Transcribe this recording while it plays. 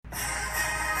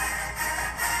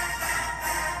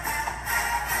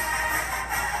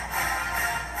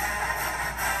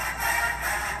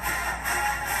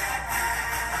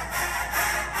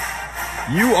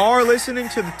You are listening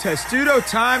to the Testudo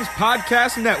Times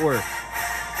Podcast Network.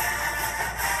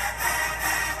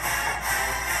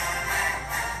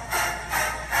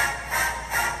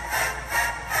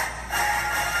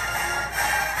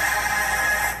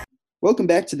 Welcome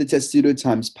back to the Testudo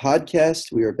Times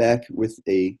Podcast. We are back with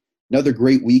another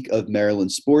great week of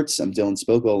Maryland sports. I'm Dylan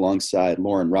Spoko alongside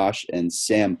Lauren Rosh and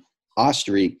Sam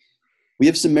Ostry. We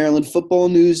have some Maryland football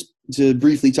news to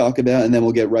briefly talk about, and then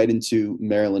we'll get right into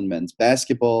Maryland men's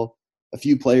basketball. A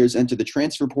few players enter the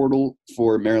transfer portal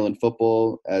for Maryland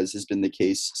football, as has been the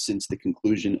case since the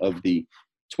conclusion of the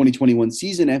 2021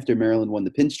 season after Maryland won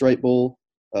the Pinstripe Bowl.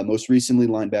 Most recently,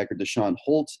 linebacker Deshaun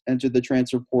Holt entered the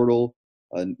transfer portal.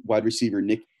 Wide receiver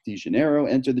Nick DeGennaro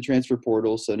entered the transfer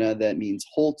portal. So now that means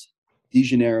Holt,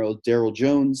 DeGennaro, Daryl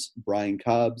Jones, Brian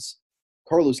Cobbs,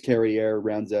 Carlos Carriere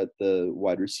rounds out the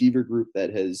wide receiver group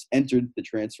that has entered the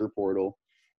transfer portal.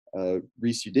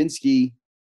 Reese Udinsky,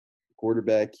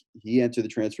 quarterback, he entered the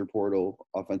transfer portal.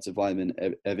 Offensive lineman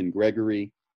Evan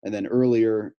Gregory. And then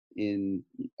earlier in,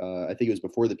 I think it was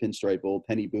before the Pinstripe Bowl,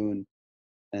 Penny Boone,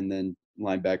 and then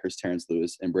linebackers Terrence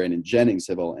Lewis and Brandon Jennings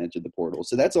have all entered the portal.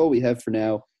 So that's all we have for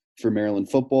now for Maryland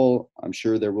football. I'm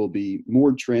sure there will be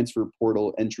more transfer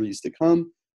portal entries to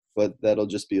come, but that'll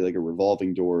just be like a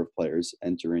revolving door of players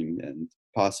entering and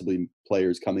possibly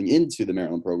players coming into the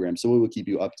Maryland program. So we will keep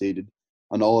you updated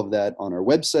on all of that on our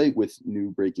website with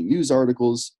new breaking news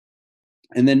articles.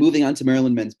 And then moving on to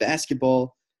Maryland men's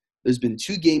basketball, there's been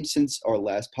 2 games since our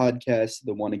last podcast,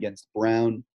 the one against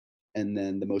Brown and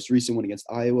then the most recent one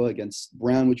against Iowa, against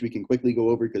Brown, which we can quickly go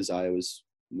over because Iowa's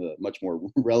the much more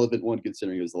relevant one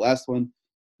considering it was the last one.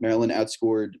 Maryland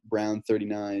outscored Brown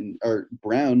 39, or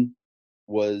Brown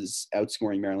was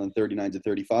outscoring Maryland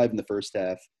 39-35 in the first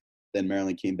half. Then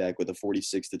Maryland came back with a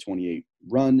 46-28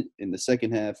 run in the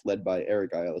second half, led by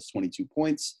Eric Ayala's 22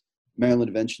 points. Maryland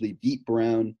eventually beat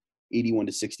Brown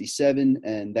 81-67,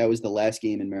 and that was the last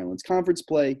game in Maryland's conference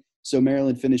play. So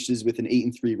Maryland finishes with an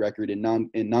 8-3 record in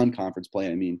non-conference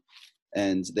play,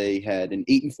 and they had an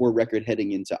 8-4 record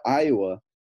heading into Iowa,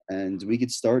 and we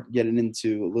could start getting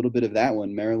into a little bit of that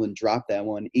one. Maryland dropped that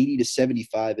one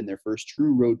 80-75 in their first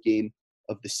true road game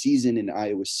of the season in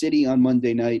Iowa City on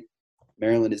Monday night.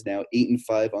 Maryland is now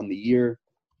 8-5 on the year.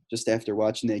 Just after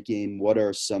watching that game, what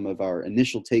are some of our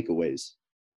initial takeaways?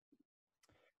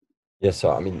 Yeah,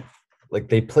 so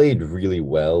they played really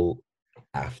well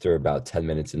after about 10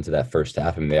 minutes into that first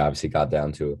half. They obviously got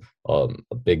down to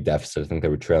a big deficit. I think they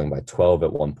were trailing by 12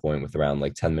 at one point with around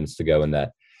 10 minutes to go in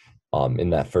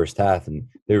that first half, and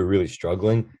they were really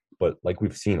struggling. But like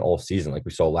we've seen all season, like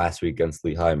we saw last week against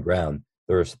Lehigh and Brown,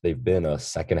 they've been a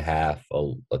second half,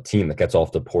 a team that gets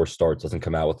off to poor starts, doesn't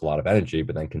come out with a lot of energy,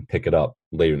 but then can pick it up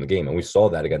later in the game. And we saw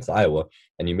that against Iowa,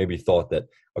 and you maybe thought that,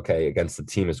 okay, against a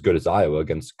team as good as Iowa,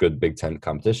 against good Big Ten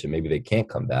competition, maybe they can't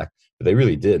come back. But they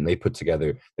really did, and they put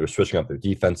together – they were switching up their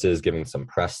defenses, giving some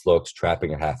press looks,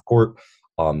 trapping at half court.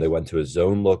 They went to a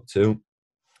zone look too,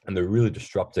 and they're really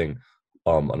disrupting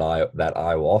that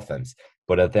Iowa offense.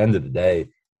 But at the end of the day,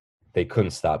 they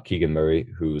couldn't stop Keegan Murray,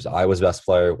 who's Iowa's best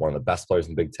player, one of the best players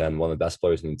in the Big Ten, one of the best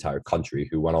players in the entire country,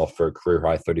 who went off for a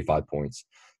career-high 35 points.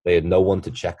 They had no one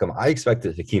to check him. I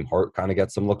expected Hakeem Hart kind of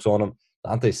get some looks on him.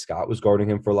 Dante Scott was guarding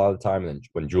him for a lot of the time, and then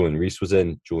when Julian Reese was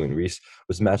in, Julian Reese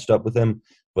was matched up with him,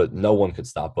 but no one could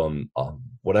stop him.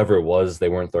 Whatever it was, they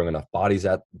weren't throwing enough bodies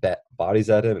at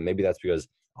him, and maybe that's because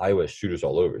Iowa has shooters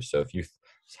all over. So if you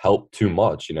help too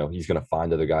much, he's going to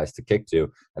find other guys to kick to,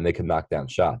 and they can knock down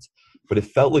shots. But it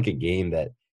felt like a game that,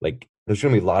 there's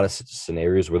going to be a lot of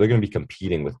scenarios where they're going to be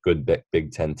competing with good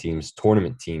Big Ten teams,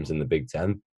 tournament teams in the Big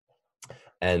Ten,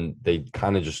 and they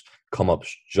kind of just come up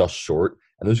just short.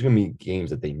 And there's going to be games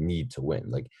that they need to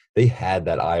win. They had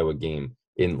that Iowa game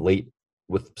in late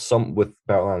with about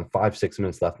around 5-6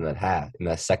 minutes left in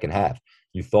that second half.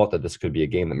 You thought that this could be a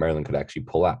game that Maryland could actually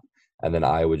pull out, and then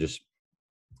Iowa just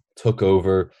took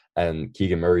over, and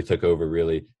Keegan Murray took over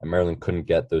really, and Maryland couldn't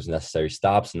get those necessary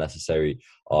stops, necessary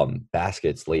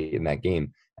baskets late in that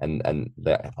game, and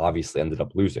that obviously ended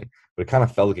up losing. But it kind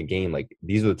of felt like a game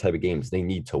these are the type of games they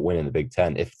need to win in the Big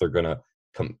Ten if they're going to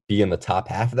be in the top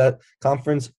half of that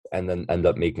conference and then end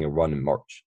up making a run in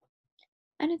March.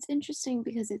 And it's interesting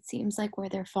because it seems like where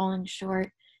they're falling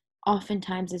short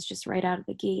oftentimes is just right out of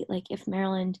the gate. If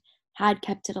Maryland had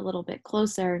kept it a little bit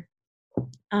closer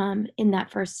in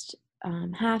that first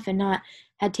half and not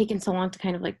had taken so long to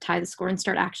kind of tie the score and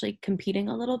start actually competing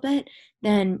a little bit,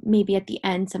 then maybe at the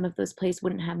end some of those plays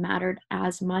wouldn't have mattered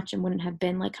as much and wouldn't have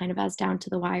been kind of as down to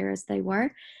the wire as they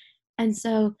were. And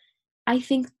so I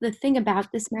think the thing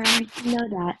about this Maryland team, though,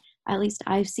 that at least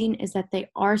I've seen, is that they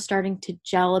are starting to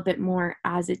gel a bit more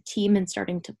as a team and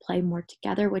starting to play more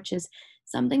together, which is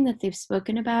something that they've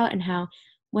spoken about, and how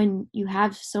when you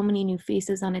have so many new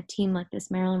faces on a team like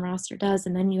this Maryland roster does,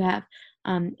 and then you have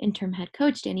interim head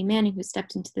coach Danny Manning, who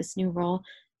stepped into this new role,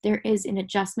 there is an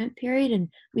adjustment period, and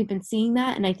we've been seeing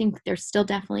that. And I think they're still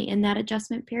definitely in that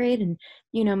adjustment period. And,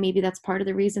 maybe that's part of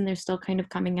the reason they're still kind of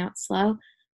coming out slow.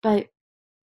 But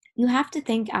you have to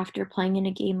think, after playing in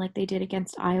a game like they did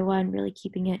against Iowa and really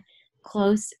keeping it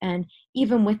close, and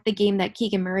even with the game that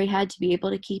Keegan Murray had, to be able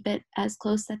to keep it as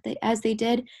close as they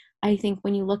did, I think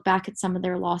when you look back at some of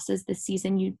their losses this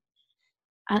season,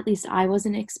 at least I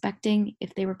wasn't expecting,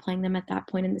 if they were playing them at that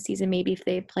point in the season, maybe if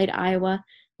they had played Iowa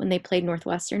when they played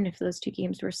Northwestern, if those two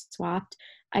games were swapped,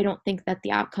 I don't think that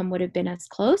the outcome would have been as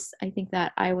close. I think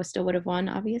that Iowa still would have won,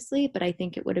 obviously, but I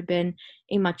think it would have been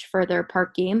a much further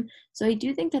apart game. So I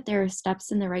do think that there are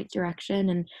steps in the right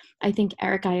direction. And I think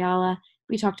Eric Ayala,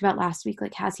 we talked about last week,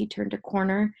 like, has he turned a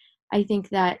corner? I think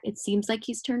that it seems like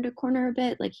he's turned a corner a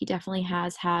bit. Like, he definitely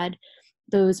has had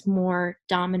those more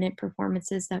dominant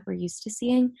performances that we're used to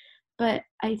seeing. But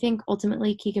I think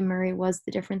ultimately Keegan Murray was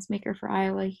the difference maker for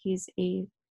Iowa. He's a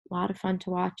lot of fun to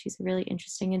watch. He's a really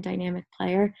interesting and dynamic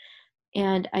player.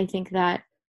 And I think that,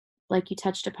 like you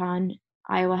touched upon,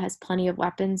 Iowa has plenty of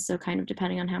weapons. So kind of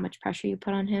depending on how much pressure you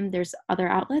put on him, there's other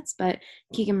outlets. But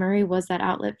Keegan Murray was that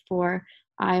outlet for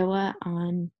Iowa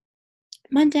on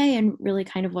Monday and really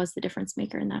kind of was the difference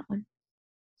maker in that one.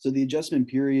 So the adjustment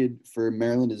period for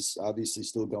Maryland is obviously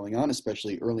still going on,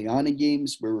 especially early on in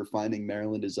games, where we're finding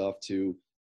Maryland is off to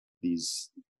these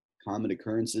common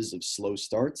occurrences of slow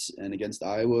starts. And against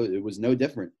Iowa, it was no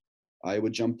different.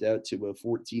 Iowa jumped out to a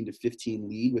 14-15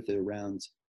 lead with around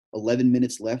 11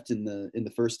 minutes left in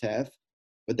the first half.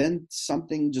 But then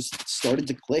something just started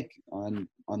to click on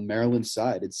Maryland's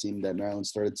side. It seemed that Maryland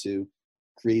started to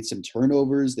create some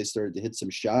turnovers. They started to hit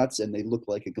some shots, and they looked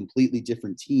like a completely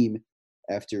different team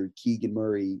after Keegan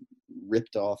Murray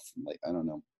ripped off,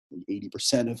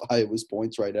 80% of Iowa's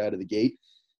points right out of the gate.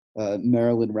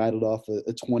 Maryland rattled off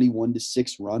a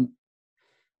 21-6 run.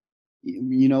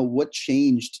 What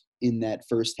changed in that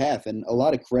first half? And a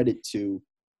lot of credit to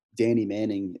Danny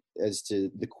Manning as to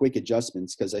the quick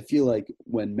adjustments, because I feel like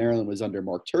when Maryland was under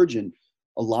Mark Turgeon,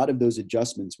 a lot of those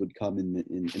adjustments would come in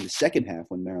the second half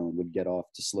when Maryland would get off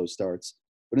to slow starts.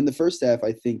 But in the first half,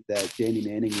 I think that Danny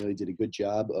Manning really did a good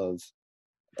job of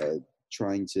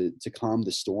trying to calm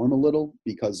the storm a little,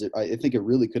 because I think it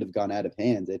really could have gone out of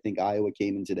hand. I think Iowa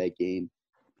came into that game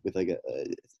with like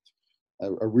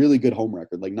a really good home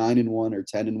record, like 9-1 or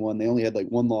 10-1. They only had like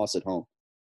one loss at home.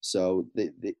 So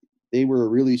they were a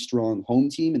really strong home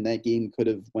team, and that game could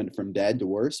have went from bad to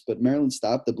worse. But Maryland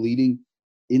stopped the bleeding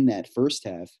in that first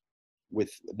half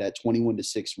with that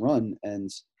 21-6 run. And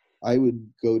I would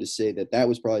go to say that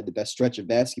was probably the best stretch of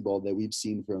basketball that we've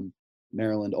seen from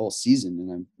Maryland all season.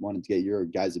 And I wanted to get your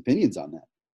guys' opinions on that.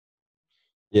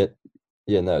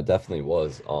 Yeah, no, it definitely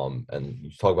was. And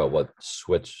you talk about what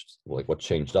switched, like what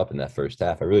changed up in that first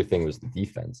half. I really think it was the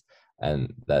defense,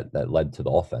 and that led to the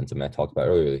offense. I mean, I talked about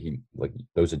earlier,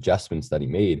 those adjustments that he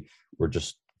made were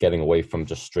just getting away from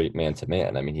just straight man to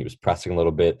man. I mean, he was pressing a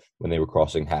little bit when they were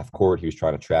crossing half court. He was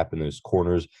trying to trap in those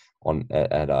corners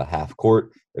at half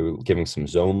court. They were giving some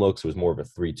zone looks. It was more of a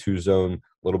 3-2 zone. A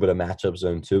little bit of matchup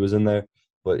zone 2 was in there,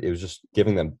 but it was just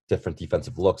giving them different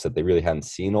defensive looks that they really hadn't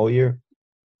seen all year.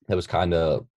 That was kind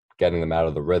of getting them out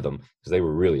of the rhythm, because they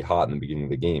were really hot in the beginning of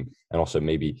the game, and also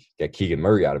maybe get Keegan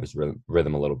Murray out of his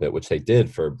rhythm a little bit, which they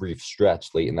did for a brief stretch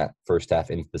late in that first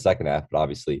half into the second half, but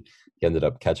obviously he ended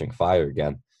up catching fire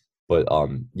again. But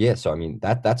so I mean,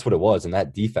 that's what it was. And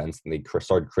that defense, and they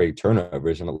started creating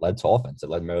turnovers, and it led to offense. It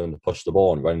led Maryland to push the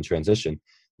ball and run in transition,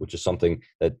 which is something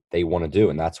that they want to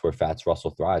do. And that's where Fats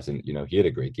Russell thrives. And, he had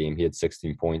a great game. He had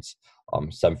 16 points,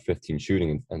 7-15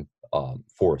 shooting, and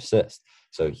 4 assists.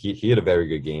 So he had a very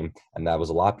good game. And that was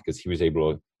a lot because he was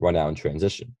able to run out in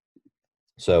transition.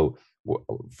 So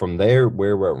from there,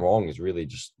 where we're wrong is really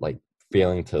just like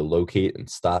failing to locate and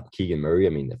stop Keegan Murray. I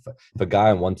mean, if a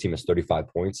guy on one team has 35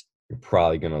 points,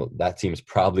 that team is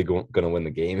probably going to win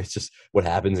the game. It's just what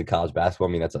happens in college basketball.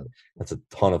 I mean, that's a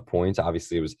ton of points.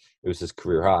 Obviously, it was his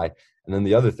career high. And then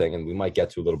the other thing, and we might get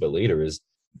to a little bit later, is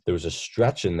there was a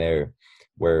stretch in there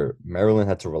where Maryland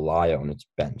had to rely on its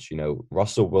bench.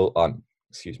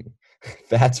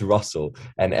 Fats Russell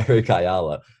and Eric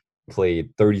Ayala played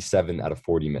 37 out of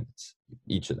 40 minutes.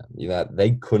 each of them.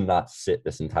 They could not sit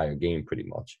this entire game pretty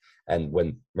much. And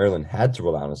when Maryland had to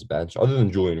rely on his bench, other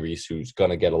than Julian Reese, who's going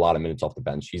to get a lot of minutes off the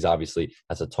bench, he's obviously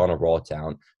has a ton of raw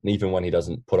talent. And even when he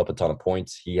doesn't put up a ton of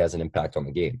points, he has an impact on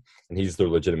the game. And he's their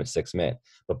legitimate sixth man.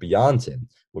 But beyond him,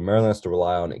 when Maryland has to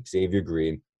rely on Xavier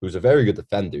Green, who's a very good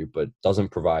defender, but doesn't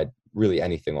provide really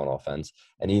anything on offense,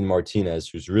 and Ian Martinez,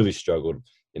 who's really struggled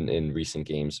in recent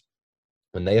games,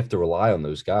 when they have to rely on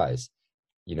those guys,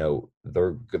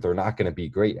 they're not going to be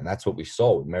great. And that's what we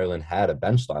saw when Maryland had a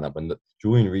bench lineup. When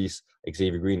Julian Reese,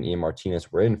 Xavier Green, and Ian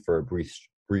Martinez were in for a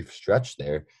brief stretch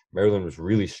there, Maryland was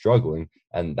really struggling.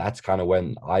 And that's kind of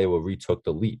when Iowa retook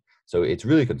the lead. So it's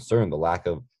really concerned the lack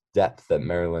of depth that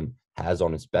Maryland has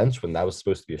on its bench when that was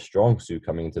supposed to be a strong suit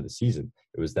coming into the season.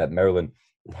 It was that Maryland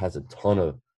has a ton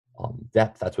of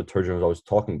depth. That's what Turgeon was always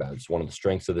talking about. It's one of the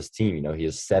strengths of this team. He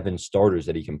has 7 starters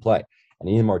that he can play. And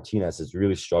Ian Martinez has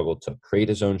really struggled to create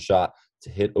his own shot,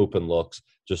 to hit open looks,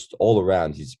 just all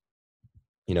around. He's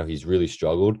really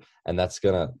struggled, and that's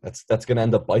gonna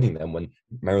end up biting them when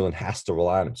Maryland has to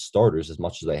rely on its starters as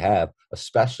much as they have,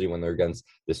 especially when they're against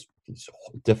these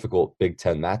difficult Big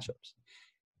Ten matchups.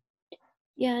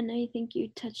 Yeah, and I think you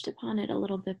touched upon it a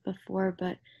little bit before,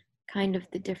 but kind of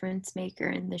the difference maker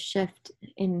and the shift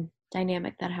in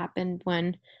dynamic that happened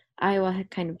when Iowa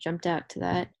had kind of jumped out to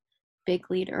that big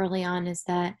lead early on is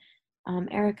that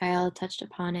Eric Ayala touched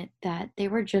upon it, that they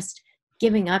were just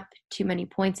giving up too many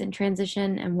points in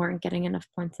transition and weren't getting enough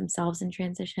points themselves in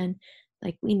transition.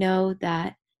 Like, we know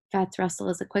that Fats Russell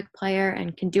is a quick player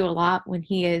and can do a lot when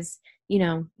he is,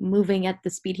 moving at the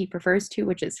speed he prefers to,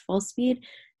 which is full speed.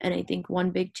 And I think one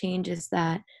big change is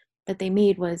that they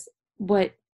made was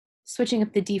what switching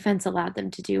up the defense allowed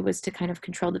them to do was to kind of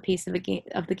control the pace of the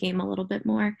game a little bit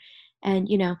more. And,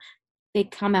 they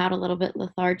come out a little bit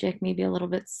lethargic, maybe a little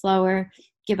bit slower,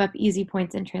 give up easy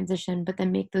points in transition, but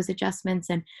then make those adjustments.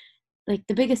 And like,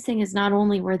 the biggest thing is not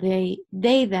only were they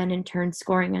then in turn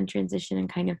scoring on transition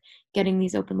and kind of getting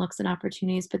these open looks and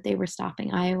opportunities, but they were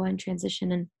stopping Iowa in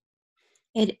transition. And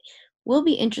it will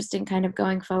be interesting kind of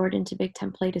going forward into Big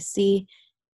Ten play to see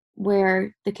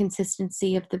where the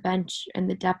consistency of the bench and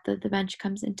the depth of the bench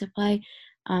comes into play.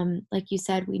 Like you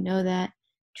said, we know that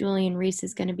Julian Reese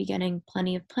is going to be getting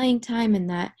plenty of playing time and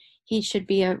that he should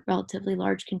be a relatively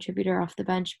large contributor off the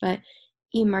bench. But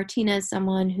Ian Martinez,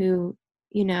 someone who,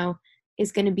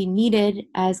 is going to be needed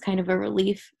as kind of a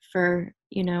relief for,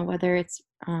 whether it's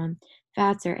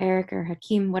Fats or Eric or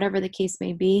Hakeem, whatever the case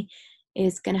may be,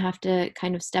 is going to have to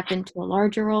kind of step into a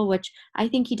larger role, which I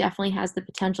think he definitely has the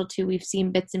potential to. We've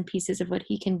seen bits and pieces of what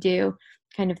he can do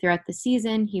kind of throughout the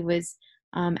season. He was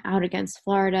out against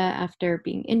Florida after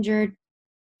being injured.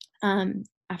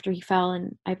 After he fell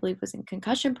and I believe was in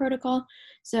concussion protocol.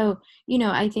 So,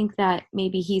 I think that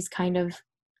maybe he's kind of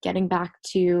getting back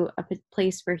to a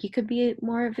place where he could be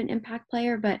more of an impact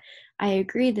player. But I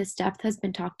agree, this depth has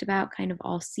been talked about kind of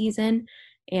all season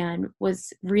and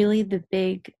was really the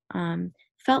big,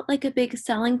 felt like a big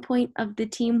selling point of the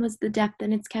team was the depth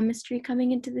and its chemistry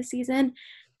coming into the season.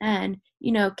 And,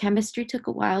 chemistry took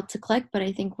a while to click, but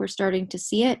I think we're starting to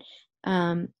see it.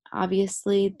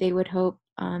 Obviously, they would hope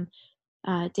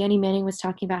Danny Manning was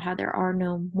talking about how there are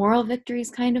no moral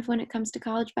victories kind of when it comes to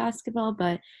college basketball,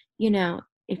 but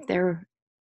if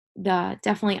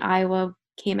definitely Iowa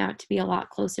came out to be a lot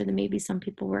closer than maybe some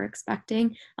people were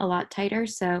expecting, a lot tighter.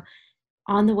 So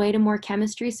on the way to more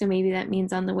chemistry. So maybe that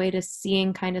means on the way to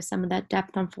seeing kind of some of that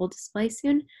depth on full display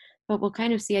soon, but we'll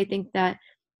kind of see. I think that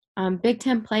Big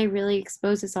Ten play really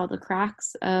exposes all the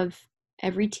cracks of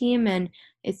every team, and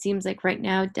it seems like right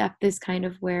now depth is kind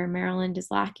of where Maryland is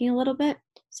lacking a little bit.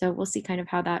 So we'll see kind of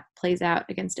how that plays out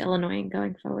against Illinois and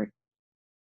going forward.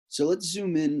 So let's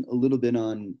zoom in a little bit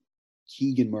on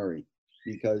Keegan Murray,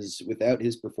 because without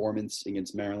his performance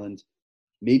against Maryland,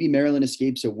 maybe Maryland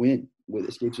escapes with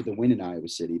a win in Iowa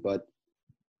City. But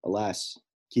alas,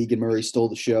 Keegan Murray stole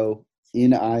the show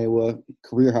in Iowa,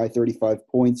 career high 35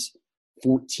 points,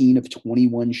 14 of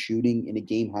 21 shooting in a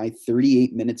game high,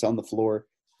 38 minutes on the floor,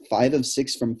 5 of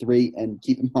 6 from 3. And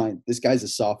keep in mind, this guy's a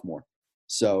sophomore.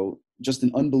 So just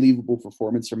an unbelievable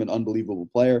performance from an unbelievable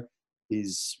player.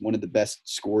 He's one of the best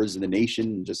scorers in the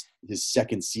nation, just his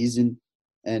second season.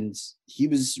 And he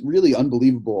was really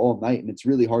unbelievable all night. And it's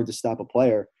really hard to stop a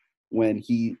player when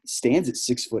he stands at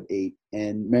 6'8",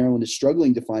 and Maryland is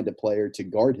struggling to find a player to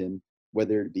guard him,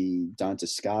 whether it be Donta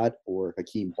Scott or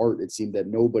Hakeem Hart. It seemed that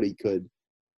nobody could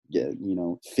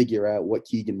figure out what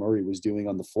Keegan Murray was doing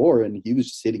on the floor, and he was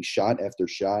just hitting shot after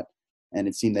shot, and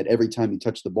it seemed that every time he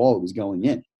touched the ball, it was going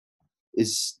in.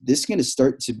 Is this going to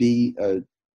start to be a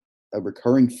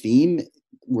recurring theme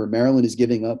where Maryland is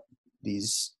giving up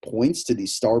these points to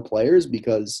these star players,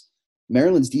 because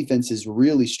Maryland's defense has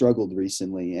really struggled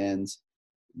recently, and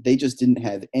they just didn't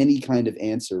have any kind of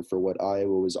answer for what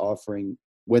Iowa was offering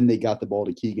when they got the ball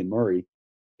to Keegan Murray.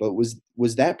 But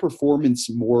was that performance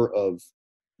more of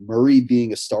Murray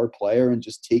being a star player and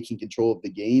just taking control of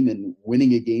the game and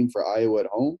winning a game for Iowa at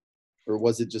home? Or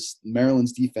was it just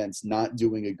Maryland's defense not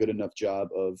doing a good enough job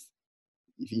of,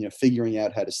 figuring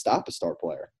out how to stop a star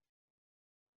player?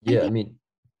 Yeah,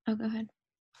 Oh, go ahead.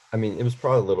 It was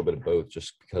probably a little bit of both,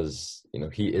 just because,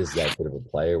 he is that good of a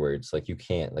player where it's like you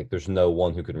can't, like, there's no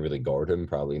one who can really guard him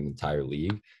probably in the entire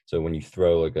league. So when you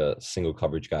throw like a single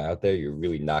coverage guy out there, you're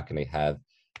really not going to have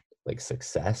like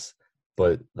success.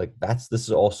 But like this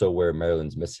is also where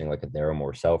Maryland's missing like a Darryl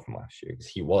Morcell from last year, because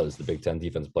he was the Big Ten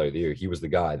Defensive Player of the Year. He was the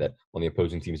guy that on the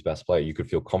opposing team's best player, you could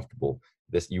feel comfortable.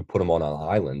 You put him on an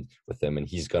island with him, and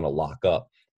he's going to lock up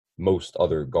most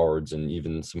other guards and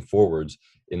even some forwards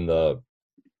in the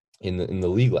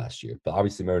league last year. But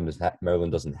obviously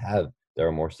Maryland doesn't have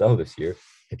Darryl Morcell this year.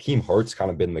 Hakeem Hart's kind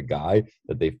of been the guy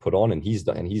that they've put on, and he's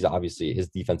obviously, his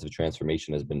defensive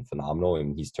transformation has been phenomenal,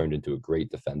 and he's turned into a great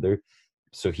defender.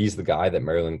 So he's the guy that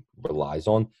Maryland relies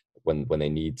on when they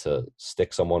need to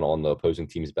stick someone on the opposing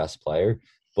team's best player.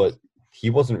 But he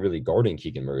wasn't really guarding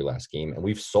Keegan Murray last game, and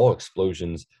we've saw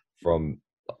explosions from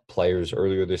players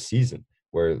earlier this season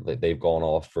where they've gone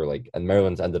off for and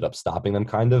Maryland's ended up stopping them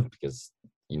kind of, because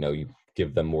you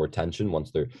give them more attention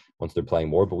once they're playing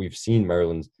more. But we've seen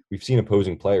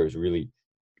opposing players really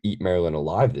eat Maryland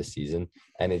alive this season,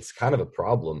 and it's kind of a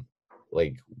problem.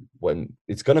 When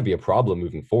it's going to be a problem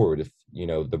moving forward if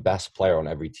the best player on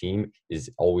every team is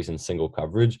always in single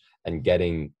coverage and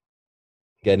getting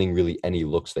really any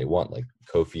looks they want, like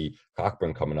Kofi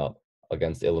Cockburn coming up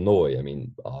against Illinois.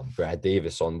 Brad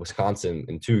Davis on Wisconsin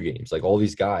in 2 games. Like all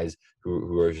these guys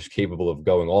who are just capable of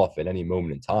going off at any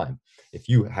moment in time. If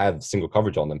you have single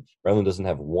coverage on them, Maryland doesn't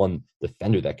have one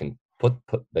defender that can put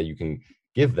that you can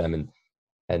give them.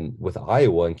 And with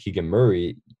Iowa and Keegan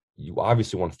Murray, you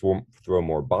obviously want to throw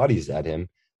more bodies at him,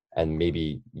 and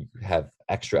maybe you have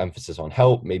extra emphasis on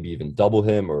help, maybe even double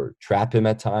him or trap him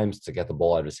at times to get the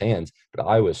ball out of his hands. But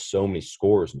Iowa has so many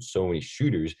scorers and so many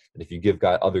shooters that if you give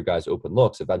other guys open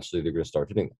looks, eventually they're going to start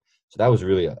hitting them. So that was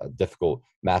really a difficult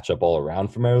matchup all around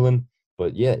for Maryland.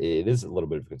 But yeah, it is a little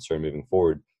bit of a concern moving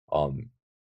forward,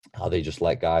 how they just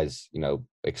let guys,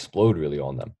 explode really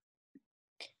on them.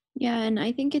 Yeah, and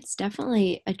I think it's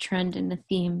definitely a trend and a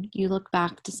theme. You look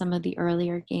back to some of the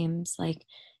earlier games like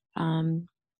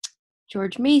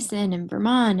George Mason and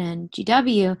Vermont and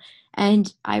GW,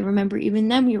 and I remember even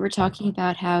then we were talking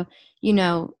about how,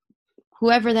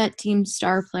 whoever that team's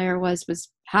star player was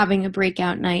having a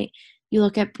breakout night. You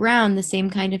look at Brown, the same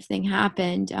kind of thing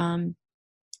happened, and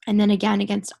then again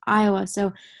against Iowa.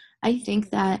 So I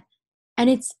think that, and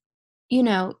it's,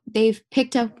 they've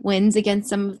picked up wins against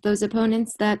some of those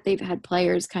opponents that they've had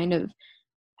players kind of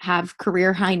have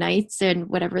career high nights and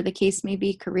whatever the case may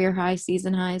be, career high,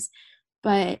 season highs.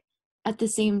 But at the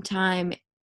same time,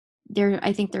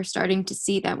 I think they're starting to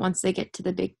see that once they get to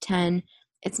the Big Ten,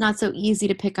 it's not so easy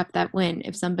to pick up that win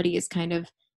if somebody is kind of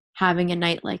having a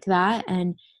night like that.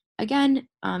 And again,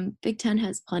 Big Ten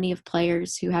has plenty of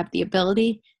players who have the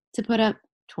ability to put up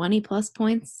 20 plus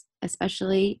points,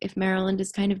 especially if Maryland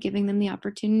is kind of giving them the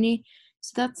opportunity.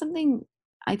 So that's something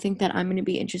I think that I'm going to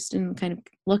be interested in kind of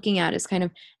looking at, is kind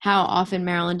of how often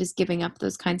Maryland is giving up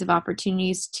those kinds of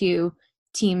opportunities to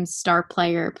teams, star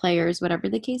players, whatever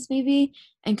the case may be,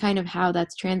 and kind of how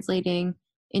that's translating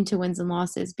into wins and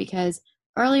losses. Because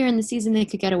earlier in the season, they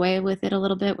could get away with it a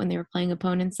little bit when they were playing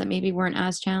opponents that maybe weren't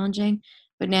as challenging.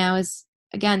 But now, as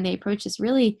again, they approach this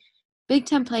really Big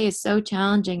Ten play is so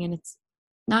challenging, and it's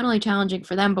not only challenging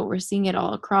for them, but we're seeing it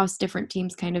all across different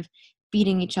teams kind of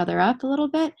beating each other up a little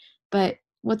bit. But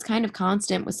what's kind of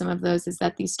constant with some of those is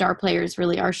that these star players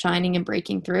really are shining and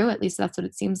breaking through. At least that's what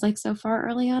it seems like so far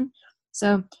early on.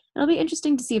 So it'll be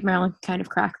interesting to see if Maryland can kind of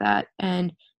crack that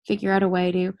and figure out a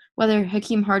way to, whether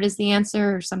Hakeem Hart is the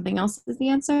answer or something else is the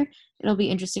answer, it'll be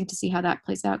interesting to see how that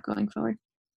plays out going forward.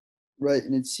 Right,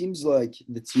 and it seems like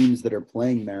the teams that are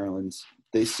playing Maryland,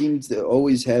 they seem to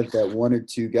always have that 1 or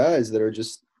 2 guys that are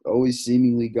just always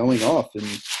seemingly going off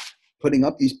and putting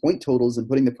up these point totals and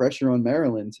putting the pressure on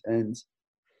Maryland. And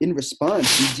in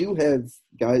response, we do have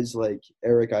guys like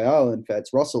Eric Ayala and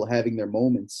Fats Russell having their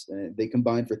moments. They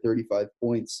combined for 35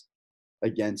 points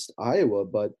against Iowa.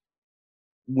 But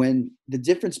when the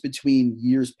difference between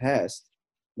years past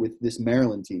with this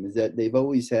Maryland team is that they've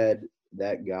always had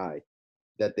that guy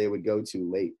that they would go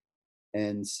to late.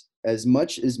 And as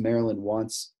much as Maryland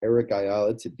wants Eric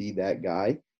Ayala to be that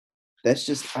guy, that's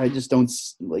just, I just don't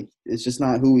like, it's just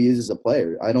not who he is as a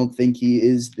player. I don't think he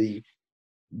is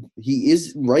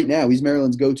right now, he's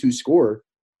Maryland's go-to scorer,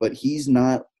 but he's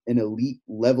not an elite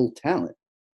level talent,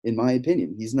 in my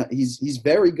opinion. He's not, he's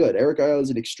very good. Eric Ayala is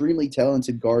an extremely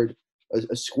talented guard,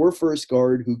 a score-first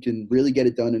guard who can really get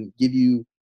it done and give you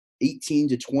 18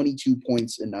 to 22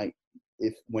 points a night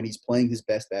when he's playing his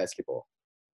best basketball.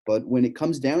 But when it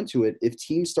comes down to it, if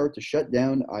teams start to shut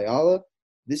down Ayala,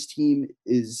 this team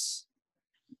is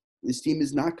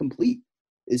not complete.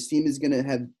 His team is going to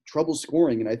have trouble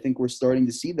scoring, and I think we're starting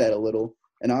to see that a little.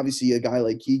 And obviously, a guy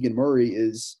like Keegan Murray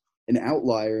is an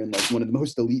outlier and like one of the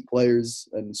most elite players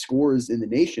and scorers in the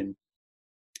nation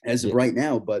as of right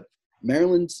now. But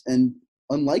Maryland's, and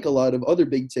unlike a lot of other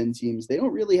Big Ten teams, they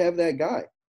don't really have that guy.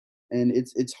 And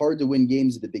it's hard to win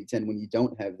games in the Big Ten when you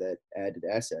don't have that added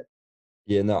asset.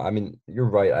 Yeah, no, I mean, you're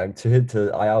right.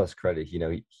 To Ayala's credit,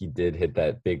 he did hit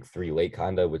that big three late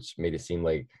kind of, which made it seem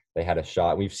like they had a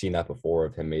shot. We've seen that before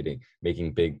of him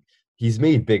making big. He's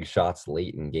made big shots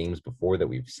late in games before that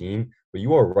we've seen. But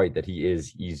you are right that he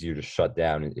is easier to shut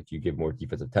down if you give more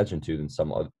defensive attention to than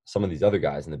some of these other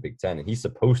guys in the Big Ten. And he's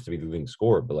supposed to be the leading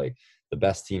scorer, but like the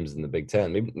best teams in the Big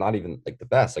Ten, maybe not even like the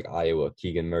best, like Iowa,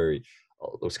 Keegan Murray,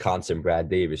 Wisconsin, Brad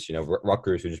Davis,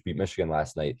 Rutgers, who just beat Michigan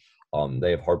last night.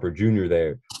 They have Harper Jr.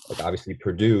 there, like obviously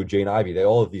Purdue, Jane Ivey. They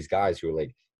all of these guys who are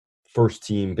like first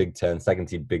team Big Ten, second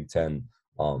team Big Ten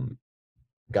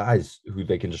guys who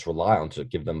they can just rely on to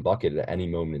give them bucket at any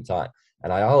moment in time.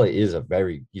 And Ayala is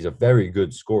he's a very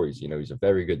good scorer. He's a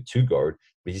very good two guard,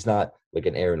 but he's not like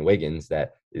an Aaron Wiggins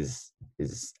that is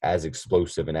as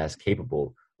explosive and as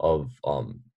capable of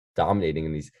dominating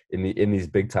in these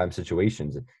big time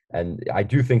situations. And I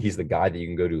do think he's the guy that you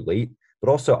can go to late. But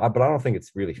I don't think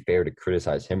it's really fair to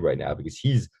criticize him right now because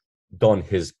he's done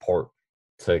his part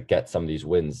to get some of these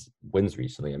wins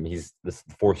recently. I mean, this is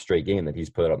the fourth straight game that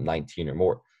he's put up 19 or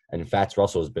more. And Fats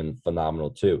Russell has been phenomenal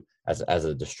too, as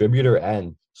a distributor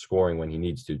and scoring when he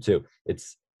needs to too.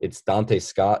 It's Dante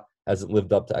Scott hasn't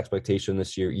lived up to expectation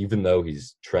this year, even though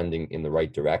he's trending in the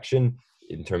right direction.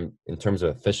 In terms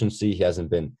of efficiency, he hasn't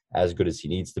been as good as he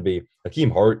needs to be. Hakeem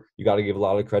Hart, you got to give a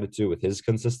lot of credit to with his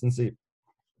consistency.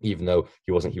 Even though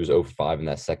he was 0 for 5 in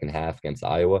that second half against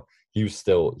Iowa, he's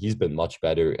been much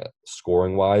better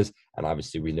scoring wise. And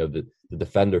obviously we know the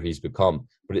defender he's become,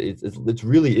 but it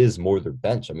really is more their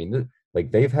bench. I mean,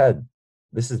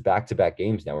 this is back-to-back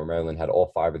games now where Maryland had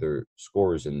all 5 of their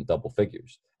scorers in double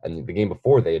figures. And the game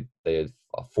before they had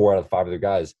 4 out of 5 of their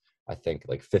guys, I think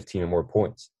like 15 or more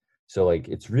points. So like,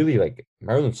 it's really like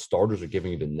Maryland's starters are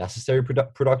giving you the necessary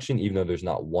production, even though there's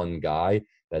not one guy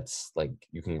that's like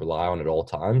you can rely on at all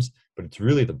times, but it's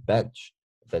really the bench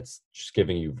that's just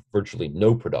giving you virtually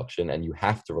no production, and you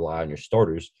have to rely on your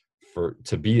starters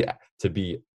to be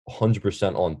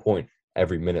 100% on point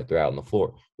every minute they're out on the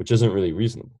floor, which isn't really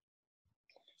reasonable.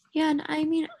 Yeah, and I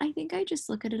mean, I think I just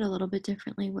look at it a little bit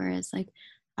differently, whereas like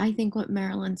I think what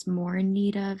Maryland's more in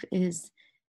need of is,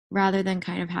 rather than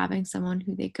kind of having someone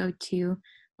who they go to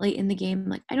late in the game,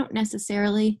 like I don't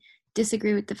necessarily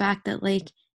disagree with the fact that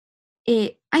like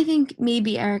I think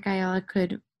maybe Eric Ayala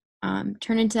could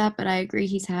turn into that, but I agree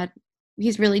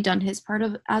he's really done his part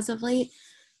as of late.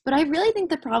 But I really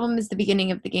think the problem is the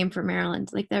beginning of the game for Maryland.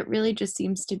 Like that really just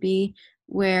seems to be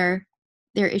where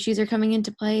their issues are coming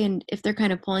into play. And if they're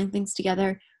kind of pulling things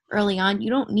together early on, you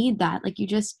don't need that. Like you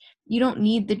don't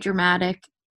need the dramatic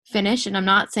finish. And I'm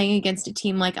not saying against a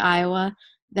team like Iowa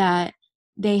that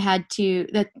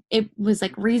it was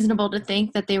like reasonable to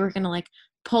think that they were going to like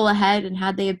pull ahead, and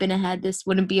had they have been ahead, this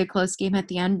wouldn't be a close game at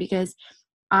the end, because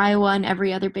Iowa and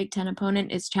every other Big Ten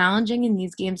opponent is challenging, and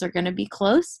these games are going to be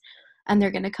close and they're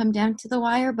going to come down to the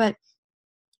wire. But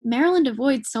Maryland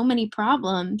avoids so many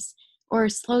problems or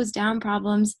slows down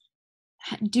problems.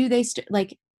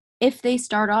 If they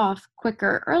start off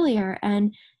quicker earlier,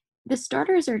 and the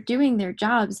starters are doing their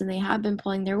jobs and they have been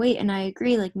pulling their weight. And I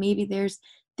agree, like maybe there's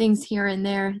things here and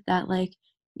there that like,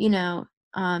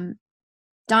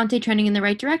 Dante trending in the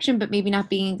right direction, but maybe not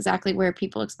being exactly where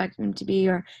people expect him to be,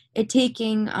 or it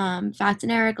taking Fats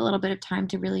and Eric a little bit of time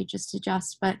to really just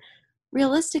adjust. But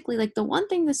realistically, like the one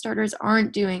thing the starters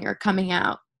aren't doing are coming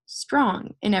out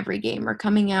strong in every game, or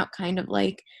coming out kind of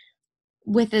like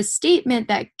with a statement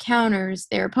that counters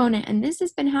their opponent. And this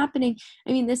has been happening.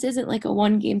 I mean, this isn't like a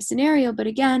one-game scenario, but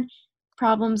again,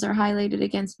 problems are highlighted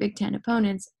against Big Ten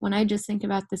opponents. When I just think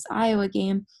about this Iowa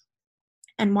game,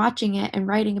 and watching it and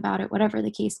writing about it, whatever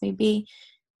the case may be,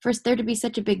 for there to be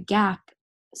such a big gap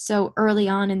so early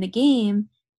on in the game,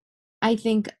 I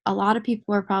think a lot of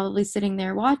people are probably sitting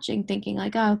there watching thinking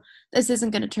like, oh, this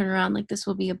isn't going to turn around, like this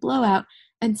will be a blowout.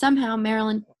 And somehow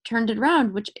Maryland turned it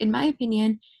around, which in my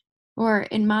opinion, or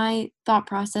in my thought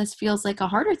process, feels like a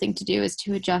harder thing to do, is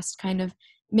to adjust kind of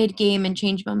mid-game and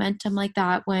change momentum like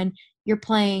that when you're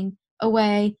playing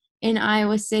away in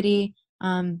Iowa City,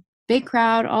 big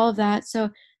crowd, all of that.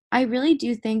 So I really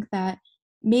do think that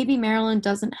maybe Maryland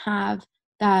doesn't have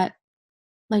that,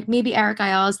 like maybe Eric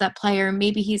Ayala is that player.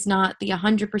 Maybe he's not the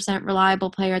 100% reliable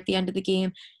player at the end of the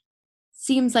game.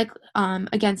 Seems like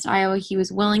against Iowa, he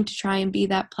was willing to try and be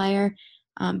that player.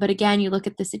 But again, you look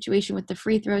at the situation with the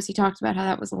free throws. He talked about how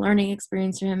that was a learning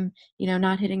experience for him,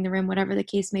 not hitting the rim, whatever the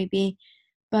case may be.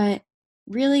 But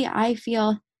really, I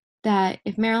feel that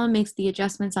if Maryland makes the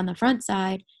adjustments on the front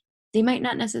side, they might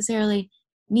not necessarily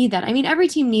need that. I mean, every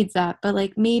team needs that, but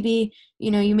like maybe,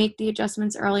 you make the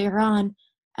adjustments earlier on,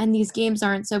 and these games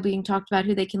aren't so being talked about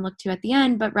who they can look to at the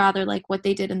end, but rather like what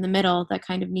they did in the middle that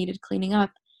kind of needed cleaning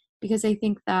up. Because I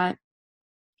think that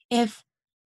if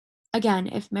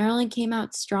Maryland came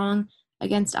out strong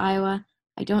against Iowa,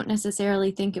 I don't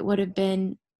necessarily think it would have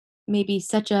been maybe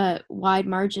such a wide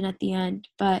margin at the end,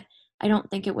 but I don't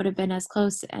think it would have been as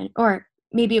close, or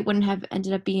maybe it wouldn't have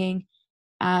ended up being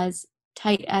as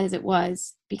tight as it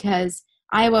was, because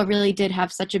Iowa really did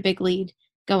have such a big lead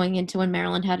going into when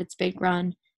Maryland had its big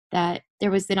run, that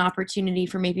there was an opportunity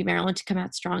for maybe Maryland to come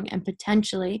out strong and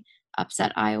potentially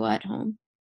upset Iowa at home.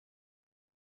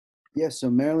 Yeah, so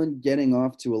Maryland getting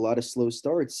off to a lot of slow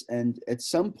starts. And at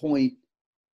some point,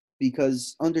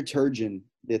 because under Turgeon,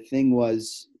 the thing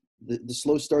was the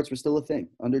slow starts were still a thing.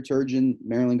 Under Turgeon,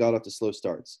 Maryland got off to slow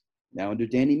starts. Now under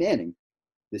Danny Manning,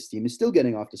 this team is still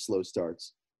getting off to slow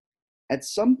starts. At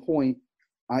some point,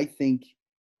 I think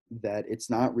that it's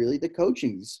not really the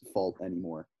coaching's fault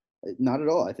anymore. Not at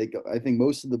all. I think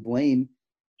most of the blame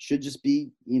should just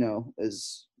be,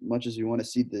 as much as we want to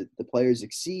see the players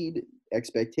exceed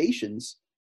expectations,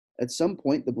 at some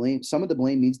point some of the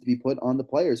blame needs to be put on the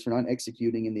players for not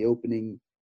executing in the opening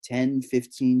 10,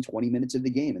 15, 20 minutes of the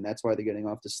game. And that's why they're getting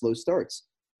off to slow starts.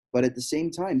 But at the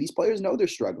same time, these players know they're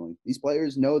struggling. These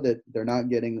players know that they're not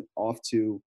getting off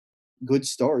to good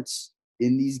starts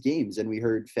in these games. And we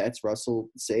heard Fats Russell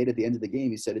say it at the end of the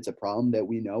game. He said, it's a problem that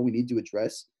we know we need to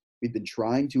address. We've been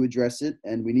trying to address it,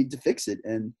 and we need to fix it.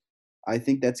 And I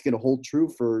think that's going to hold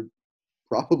true for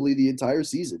probably the entire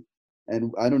season.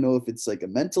 And I don't know if it's like a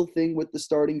mental thing with the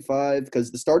starting five,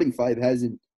 because the starting five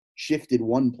hasn't shifted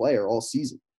one player all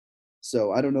season.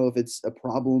 So I don't know if it's a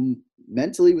problem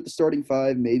mentally with the starting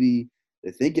five. Maybe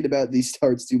they're thinking about these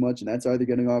starts too much, and that's why they're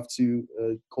getting off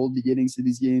to cold beginnings to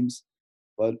these games.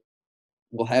 But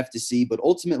we'll have to see. But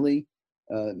ultimately,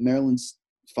 Maryland's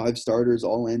five starters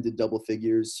all ended double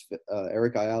figures.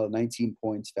 Eric Ayala, 19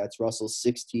 points. Fats Russell,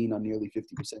 16 on nearly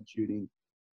 50% shooting.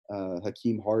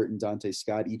 Hakeem Hart and Dante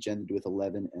Scott each ended with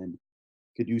 11, and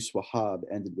Qudus Wahab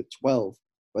ended with 12.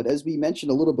 But as we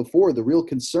mentioned a little before, the real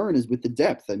concern is with the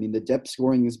depth. I mean, the depth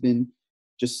scoring has been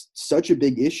just such a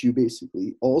big issue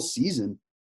basically all season.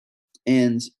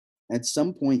 And at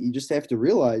some point, you just have to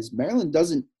realize Maryland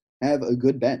doesn't have a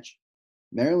good bench.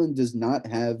 Maryland does not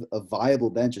have a viable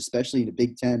bench, especially in the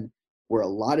Big Ten, where a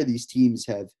lot of these teams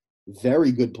have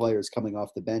very good players coming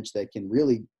off the bench that can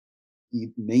really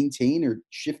maintain or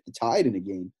shift the tide in a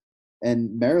game.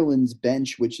 And Maryland's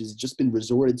bench, which has just been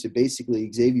resorted to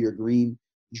basically Xavier Green,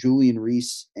 Julian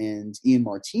Reese, and Ian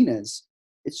Martinez,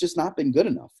 it's just not been good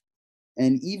enough.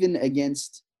 And even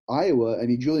against Iowa, I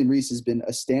mean, Julian Reese has been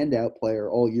a standout player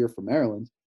all year for Maryland.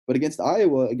 But against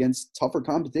Iowa, against tougher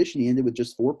competition, he ended with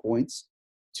just 4 points,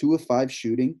 2 of 5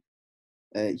 shooting.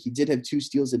 He did have 2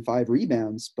 steals and 5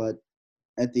 rebounds, but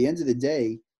at the end of the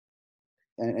day,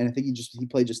 and I think he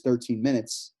played just 13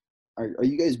 minutes. Are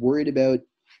you guys worried about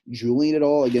Julian at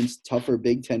all against tougher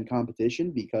Big Ten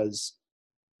competition? Because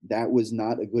that was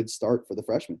not a good start for the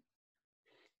freshman.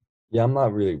 Yeah, I'm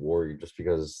not really worried just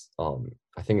because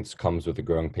I think it comes with the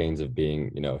growing pains of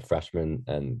being, a freshman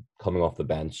and coming off the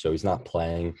bench. So he's not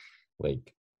playing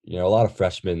like, a lot of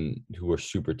freshmen who are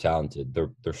super talented.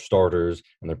 They're starters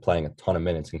and they're playing a ton of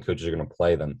minutes, and coaches are going to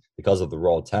play them because of the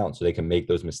raw talent, so they can make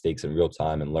those mistakes in real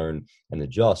time and learn and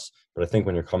adjust. But I think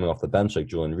when you're coming off the bench like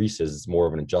Julian Reese is, it's more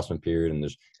of an adjustment period, and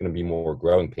there's going to be more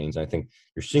growing pains. And I think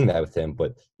you're seeing that with him.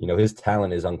 But his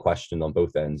talent is unquestioned on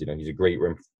both ends. He's a great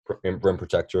rim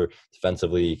protector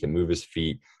defensively. He can move his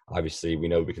feet. Obviously, we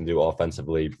know we can do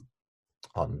offensively.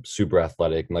 Super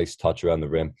athletic, nice touch around the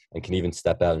rim, and can even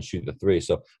step out and shoot the three.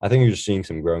 So I think you're just seeing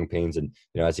some growing pains, and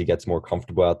as he gets more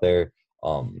comfortable out there,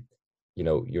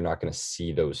 you're not going to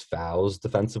see those fouls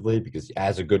defensively because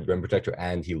as a good rim protector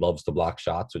and he loves to block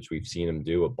shots, which we've seen him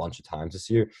do a bunch of times this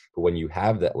year. But when you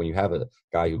have a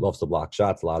guy who loves to block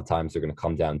shots, a lot of times they're going to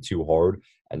come down too hard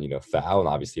and, foul. And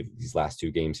obviously these last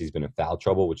 2 games, he's been in foul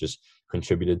trouble, which has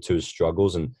contributed to his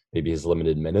struggles and maybe his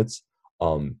limited minutes.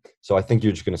 So I think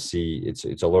you're just going to see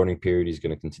it's a learning period. He's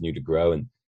going to continue to grow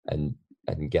and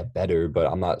get better, but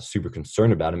I'm not super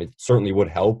concerned about him. It certainly would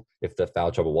help if the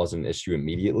foul trouble wasn't an issue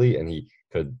immediately and he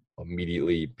could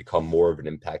immediately become more of an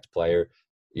impact player,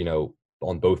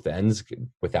 on both ends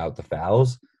without the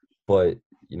fouls. But,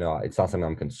 it's not something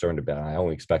I'm concerned about. I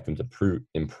only expect him to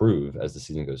improve as the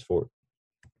season goes forward.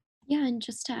 Yeah, and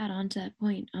just to add on to that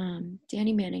point,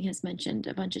 Danny Manning has mentioned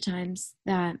a bunch of times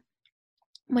that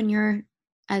when you're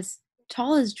as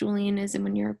tall as Julian is and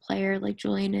when you're a player like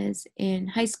Julian is in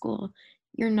high school,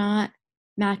 you're not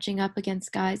matching up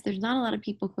against guys. There's not a lot of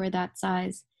people who are that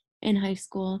size in high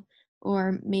school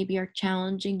or maybe are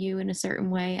challenging you in a certain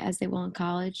way as they will in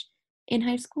college in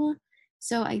high school.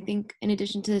 So I think in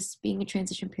addition to this being a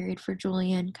transition period for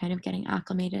Julian, kind of getting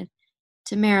acclimated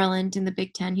to Maryland in the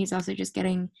Big Ten, he's also just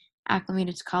getting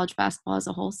acclimated to college basketball as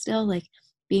a whole still, like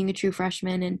being a true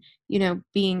freshman and,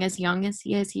 being as young as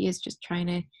he is just trying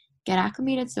to get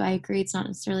acclimated. So I agree it's not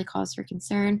necessarily cause for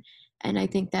concern. And I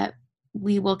think that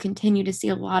we will continue to see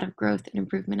a lot of growth and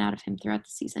improvement out of him throughout the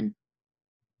season.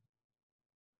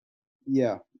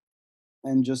 Yeah.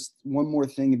 And just one more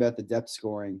thing about the depth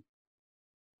scoring,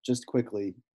 just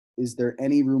quickly. Is there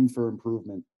any room for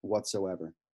improvement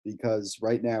whatsoever? Because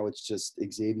right now it's just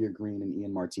Xavier Green and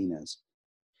Ian Martinez.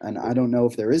 And I don't know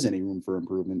if there is any room for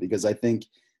improvement because I think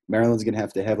Maryland's going to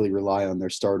have to heavily rely on their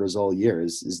starters all year.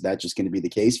 Is that just going to be the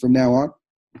case from now on?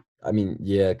 I mean,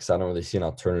 yeah, because I don't really see an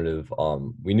alternative.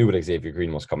 We knew what Xavier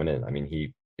Green was coming in. I mean,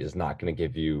 he is not going to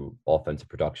give you offensive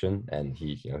production, and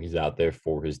he's out there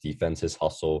for his defense, his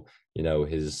hustle,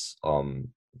 his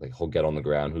he'll get on the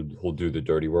ground, he'll do the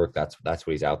dirty work. That's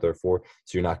what he's out there for.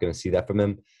 So you're not going to see that from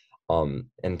him.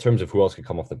 In terms of who else could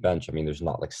come off the bench, I mean, there's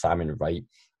not like Simon Wright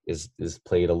is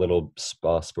played a little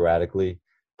sporadically,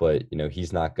 but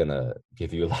he's not going to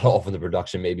give you a lot of offensive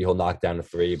production. Maybe he'll knock down a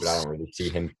 3, but I don't really see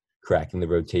him cracking the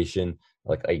rotation.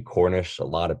 Like Ike Cornish, a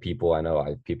lot of people I know, I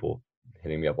have people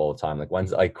hitting me up all the time like,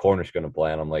 when's Ike Cornish going to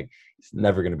play? And I'm like, he's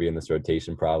never going to be in this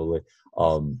rotation probably.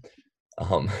 So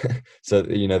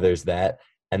there's that.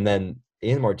 And then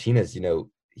Ian Martinez, he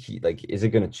is it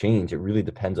going to change? It really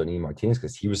depends on Ian Martinez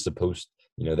because he was supposed,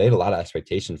 they had a lot of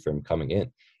expectation for him coming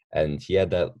in, and he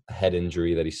had that head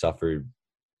injury that he suffered.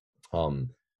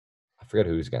 I forget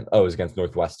who he was against. Oh, it was against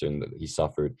Northwestern that he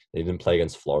suffered. They didn't play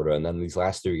against Florida, and then these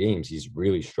last 3 games, he's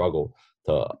really struggled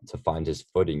to find his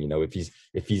footing.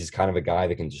 If he's kind of a guy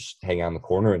that can just hang out in the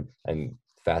corner and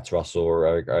Fats Russell or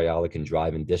Eric Ayala can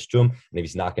drive and dish to him, and if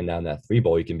he's knocking down that 3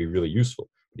 ball, he can be really useful.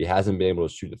 But he hasn't been able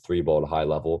to shoot the 3 ball at a high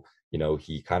level. He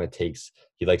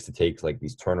likes to take like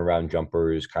these turnaround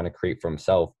jumpers, kind of create for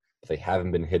himself. But they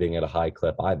haven't been hitting at a high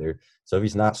clip either. So if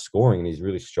he's not scoring and he's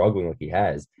really struggling like he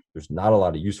has, there's not a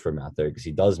lot of use for him out there because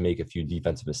he does make a few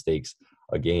defensive mistakes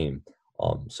a game.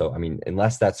 So, I mean,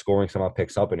 unless that scoring somehow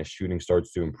picks up and his shooting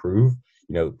starts to improve,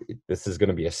 this is going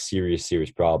to be a serious,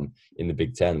 serious problem in the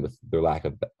Big Ten with their lack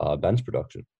of bench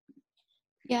production.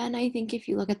 Yeah, and I think if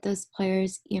you look at those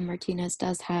players, Ian Martinez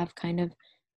does have kind of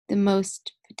the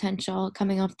most potential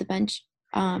coming off the bench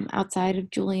outside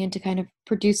of Julian to kind of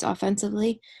produce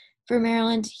offensively for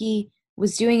Maryland. He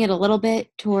was doing it a little bit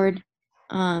toward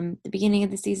the beginning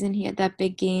of the season. He had that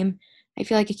big game. I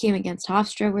feel like it came against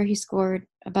Hofstra where he scored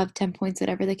above 10 points,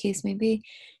 whatever the case may be.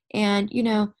 And,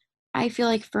 I feel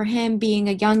like for him being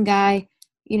a young guy,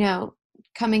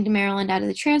 coming to Maryland out of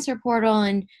the transfer portal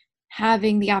and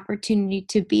having the opportunity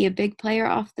to be a big player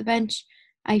off the bench,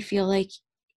 I feel like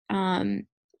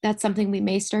that's something we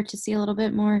may start to see a little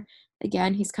bit more.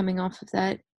 Again, he's coming off of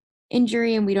that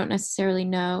injury, and we don't necessarily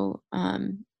know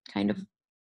kind of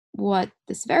what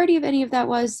the severity of any of that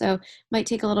was, so it might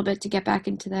take a little bit to get back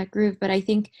into that groove. But I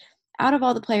think out of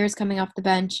all the players coming off the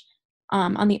bench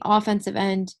on the offensive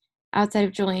end, outside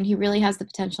of Julian, he really has the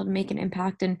potential to make an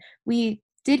impact, and we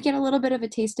did get a little bit of a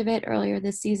taste of it earlier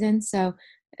this season. So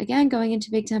again, going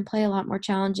into Big Ten play, a lot more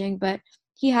challenging, but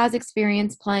he has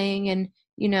experience playing and,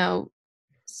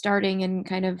 starting and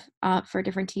kind of for a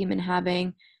different team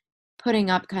and putting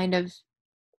up kind of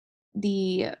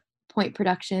the point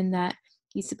production that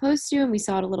he's supposed to, and we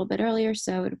saw it a little bit earlier.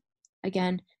 So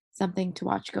again, something to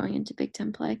watch going into Big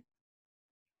Ten play.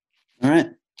 All right.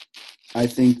 I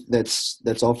think that's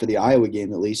all for the Iowa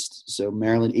game, at least. So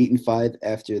Maryland 8-5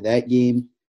 after that game.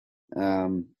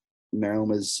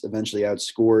 Maryland was eventually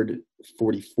outscored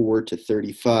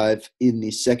 44-35 in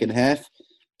the second half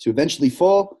to eventually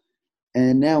fall.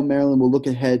 And now Maryland will look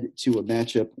ahead to a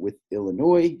matchup with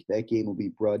Illinois. That game will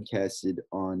be broadcasted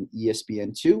on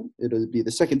ESPN2. It'll be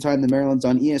the second time that Maryland's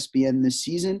on ESPN this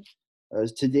season.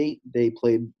 To date, they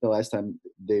played the last time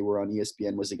they were on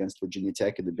ESPN was against Virginia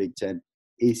Tech in the Big Ten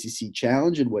ACC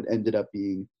Challenge, and what ended up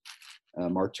being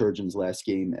Mark Turgeon's last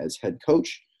game as head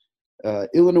coach.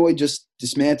 Illinois just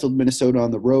dismantled Minnesota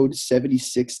on the road,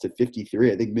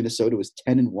 76-53. I think Minnesota was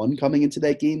 10-1 coming into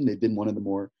that game. They've been one of the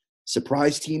more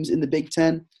surprise teams in the Big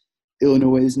Ten.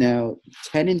 Illinois is now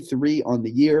 10-3 on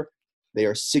the year. They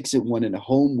are 6-1 in a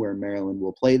home where Maryland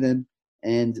will play them.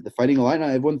 And the Fighting Illini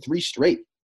have won 3 straight.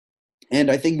 And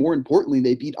I think more importantly,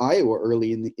 they beat Iowa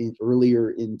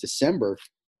earlier in December.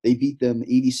 They beat them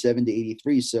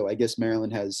 87-83. So I guess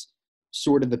Maryland has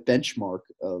sort of a benchmark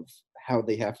of how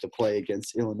they have to play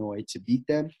against Illinois to beat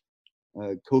them.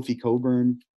 Kofi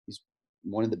Cockburn, he's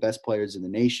one of the best players in the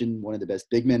nation, one of the best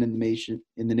big men in the nation,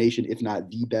 if not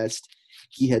the best.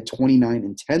 He had 29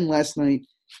 and 10 last night.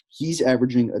 He's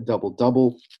averaging a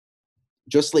double-double.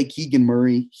 Just like Keegan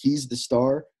Murray, he's the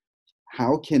star.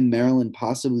 How can Maryland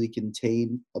possibly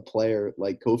contain a player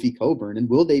like Kofi Cockburn, and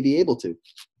will they be able to?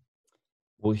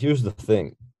 Well, here's the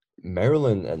thing.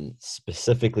 Maryland, and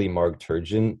specifically Mark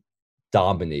Turgeon,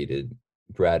 dominated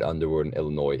Brad Underwood in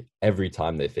Illinois every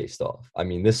time they faced off. I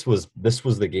mean, this was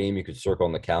the game you could circle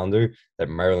on the calendar that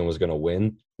Maryland was going to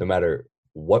win, no matter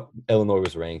what Illinois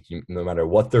was ranked, no matter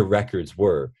what their records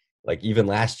were. Like even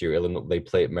last year,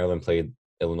 Maryland played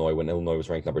Illinois when Illinois was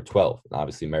ranked number 12. And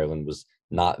obviously, Maryland was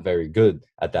not very good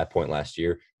at that point last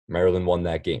year. Maryland won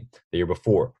that game. The year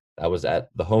before, that was at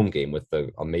the home game with the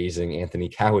amazing Anthony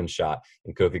Cowan shot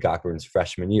in Kofi Cockburn's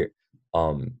freshman year.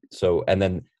 And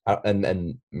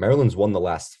Maryland's won the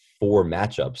last 4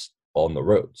 matchups on the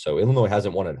road. So Illinois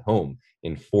hasn't won at home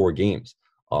in 4 games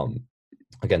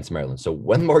against Maryland. So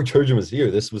when Mark Turgeon was here,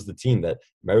 this was the team that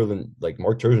Maryland, like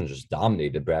Mark Turgeon just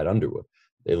dominated Brad Underwood,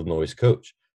 Illinois'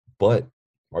 coach. But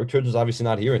Mark Turgeon's obviously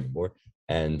not here anymore.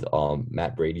 And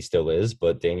Matt Brady still is,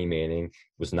 but Danny Manning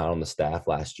was not on the staff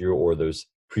last year or those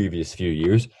previous few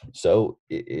years. So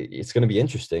it's going to be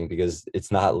interesting because it's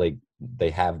not like they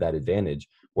have that advantage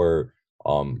where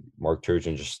Mark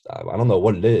Turgeon just, I don't know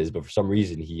what it is, but for some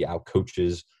reason he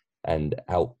outcoaches and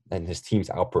his teams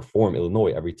outperform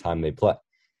Illinois every time they play.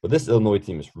 But this Illinois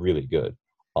team is really good.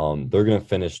 They're going to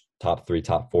finish top 3,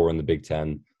 top 4 in the Big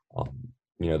Ten.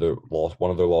 One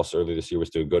of their losses earlier this year was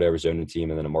to a good Arizona team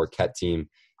and then a Marquette team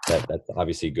that's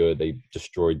obviously good. They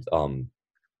destroyed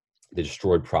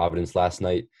Providence last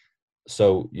night.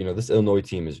 So, this Illinois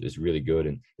team is really good,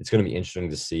 and it's going to be interesting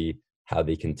to see how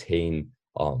they contain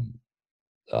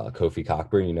Kofi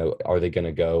Cockburn. Are they going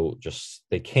to go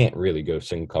they can't really go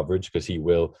single coverage because he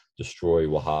will destroy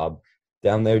Wahab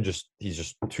down there. He's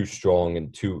just too strong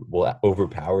and will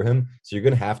overpower him. So you're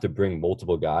going to have to bring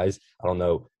multiple guys. I don't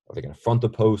know. Are they going to front the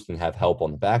post and have help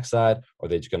on the backside? Or are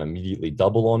they just going to immediately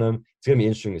double on him? It's going to be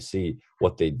interesting to see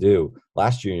what they do.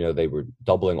 Last year, they were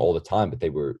doubling all the time, but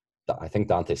I think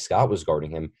Dante Scott was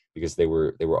guarding him because they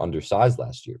were undersized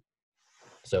last year.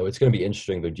 So it's going to be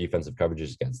interesting, their defensive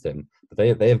coverages against him.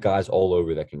 But they have guys all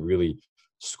over that can really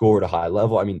score at a high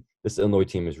level. I mean, this Illinois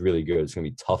team is really good. It's going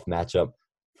to be a tough matchup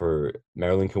for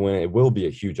Maryland can win. It will be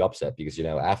a huge upset because,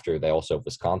 after they also have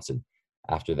Wisconsin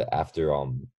after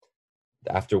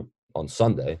on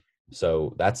Sunday.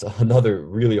 So that's another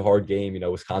really hard game.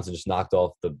 Wisconsin just knocked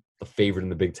off the favorite in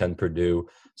the Big Ten, Purdue.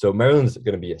 So Maryland's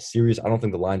going to be a serious, I don't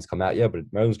think the line's come out yet, but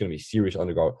Maryland's going to be a serious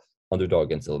underdog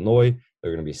against Illinois.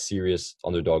 They're going to be a serious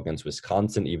underdog against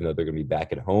Wisconsin, even though they're going to be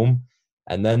back at home.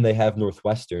 And then they have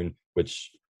Northwestern,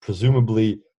 which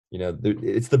presumably,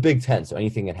 it's the Big Ten, so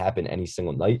anything can happen any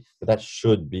single night. But that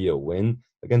should be a win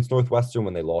against Northwestern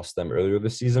when they lost them earlier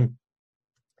this season.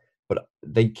 But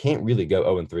they can't really go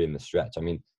 0-3 in the stretch. I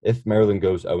mean, if Maryland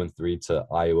goes 0-3 to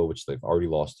Iowa, which they've already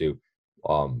lost to,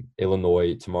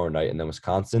 Illinois tomorrow night, and then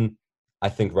Wisconsin, I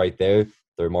think right there,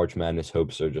 their March Madness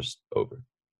hopes are just over.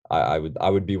 I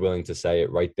would be willing to say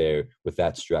it right there with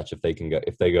that stretch if they go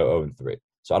 0-3.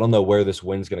 So I don't know where this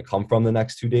win's going to come from the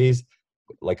next 2 days.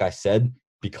 Like I said,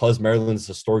 because Maryland's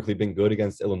historically been good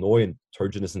against Illinois and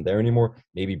Turgeon isn't there anymore,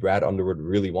 maybe Brad Underwood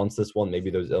really wants this one.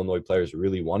 Maybe those Illinois players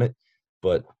really want it.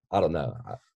 But I don't know.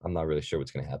 I'm not really sure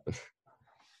what's going to happen.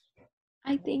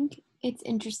 I think it's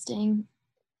interesting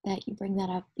that you bring that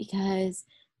up because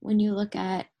when you look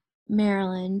at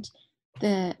Maryland,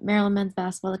 the Maryland men's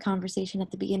basketball, the conversation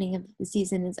at the beginning of the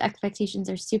season is expectations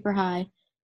are super high.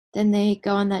 Then they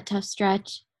go on that tough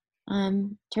stretch.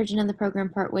 Turgeon and the program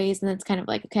part ways, and it's kind of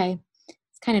like, okay,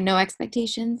 it's kind of no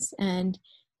expectations, and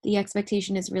the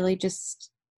expectation is really just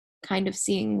kind of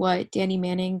seeing what Danny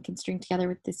Manning can string together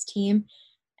with this team.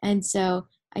 And so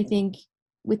I think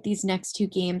with these next two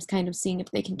games, kind of seeing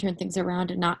if they can turn things around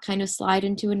and not kind of slide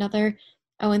into another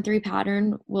 0-3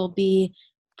 pattern will be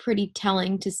pretty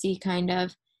telling to see kind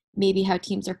of maybe how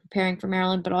teams are preparing for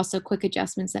Maryland, but also quick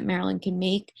adjustments that Maryland can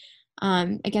make.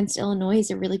 Against Illinois is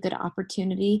a really good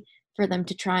opportunity for them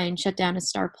to try and shut down a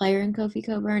star player in Kofi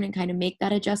Cockburn and kind of make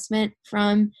that adjustment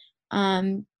from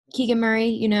Keegan Murray,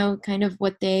 you know, kind of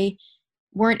what they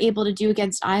weren't able to do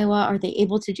against Iowa. Are they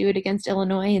able to do it against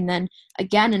Illinois? And then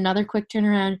again, another quick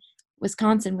turnaround,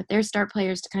 Wisconsin with their star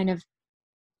players to kind of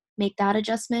make that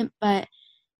adjustment. But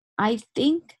I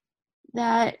think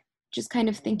that just kind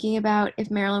of thinking about if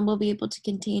Maryland will be able to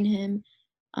contain him,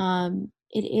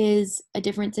 it is a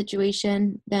different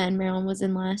situation than Maryland was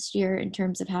in last year in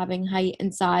terms of having height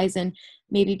and size and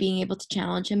maybe being able to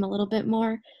challenge him a little bit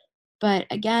more. But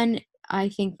again, I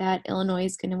think that Illinois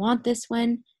is going to want this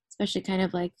win, especially kind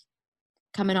of like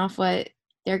coming off what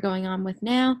they're going on with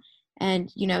now and,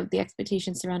 you know, the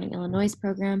expectations surrounding Illinois'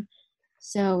 program.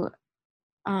 So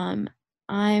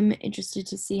I'm interested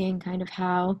to seeing kind of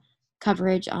how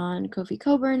coverage on Kofi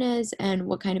Cockburn is and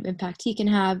what kind of impact he can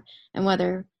have and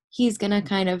whether he's going to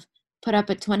kind of put up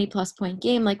a 20-plus point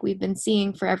game like we've been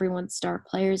seeing for everyone's star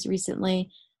players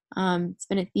recently. It's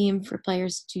been a theme for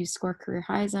players to score career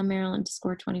highs on Maryland, to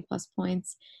score 20-plus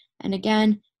points. And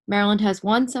again, Maryland has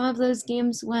won some of those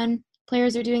games when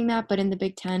players are doing that, but in the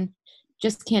Big Ten,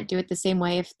 just can't do it the same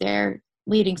way if their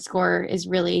leading scorer is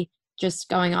really just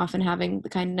going off and having the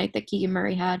kind of night that Keegan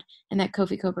Murray had and that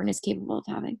Kofi Cockburn is capable of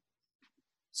having.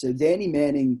 So Danny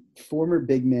Manning, former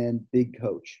big man, big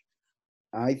coach.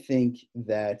 I think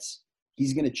that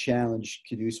he's going to challenge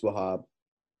Kudus Wahab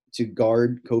to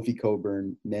guard Kofi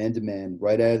Cockburn man-to-man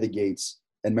right out of the gates,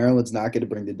 and Maryland's not going to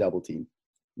bring the double team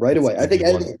right away. I think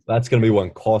that's going to be one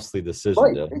costly decision.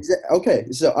 Right, okay,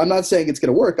 so I'm not saying it's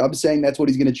going to work. I'm saying that's what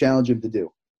he's going to challenge him to do.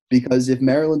 Because if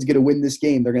Maryland's going to win this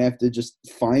game, they're going to have to just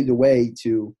find a way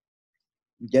to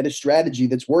get a strategy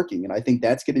that's working. And I think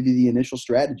that's going to be the initial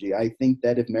strategy. I think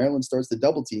that if Maryland starts the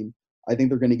double team, I think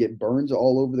they're going to get burns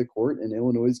all over the court, and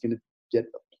Illinois is going to get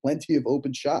plenty of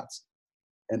open shots.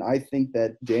 And I think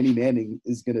that Danny Manning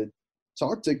is going to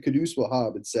talk to Kudus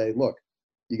Wahab and say, look,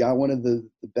 you got one of the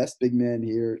best big men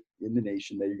here in the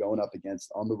nation that you're going up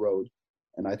against on the road.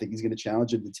 And I think he's going to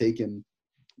challenge him to take him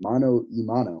mano a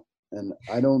mano. And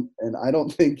I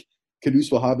don't think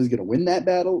Kudus Wahab is going to win that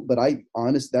battle, but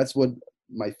that's what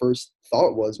my first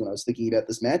thought was when I was thinking about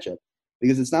this matchup,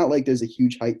 because it's not like there's a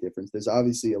huge height difference. There's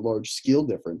obviously a large skill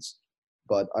difference,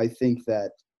 but I think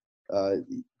that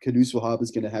Kudus Wahab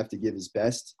is going to have to give his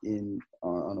best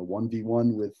on a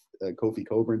 1v1 with Kofi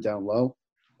Cockburn down low,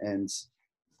 and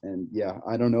yeah,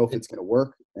 I don't know if it's going to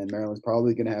work, and Maryland's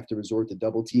probably going to have to resort to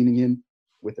double teaming him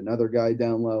with another guy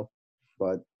down low.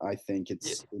 But I think it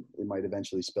might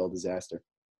eventually spell disaster.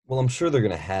 Well, I'm sure they're going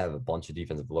to have a bunch of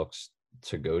defensive looks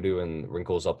to go to and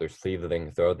wrinkles up their sleeve that they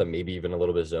can throw at them, maybe even a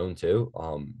little bit of zone too.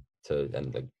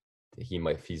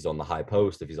 If he's on the high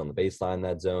post, if he's on the baseline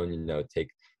that zone,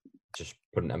 just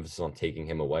put an emphasis on taking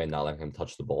him away and not letting him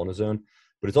touch the ball in his zone.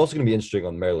 But it's also going to be interesting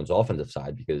on Maryland's offensive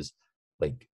side because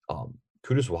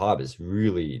Kudus Wahab is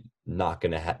really not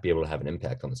going to be able to have an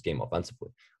impact on this game offensively.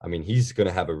 I mean, he's going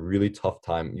to have a really tough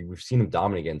time. We've seen him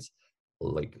dominate against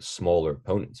smaller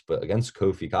opponents, but against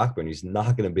Kofi Cockburn, he's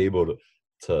not going to be able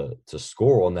to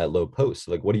score on that low post.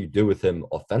 So, what do you do with him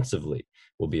offensively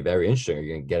will be very interesting. Are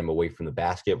you going to get him away from the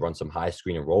basket, run some high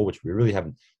screen and roll, which we really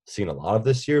haven't seen a lot of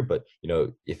this year. But,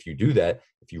 if you do that,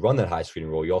 if you run that high screen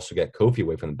and roll, you also get Kofi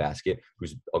away from the basket,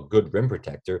 who's a good rim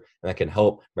protector, and that can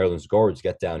help Maryland's guards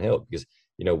get downhill. Because,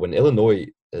 when Illinois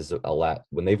is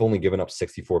when they've only given up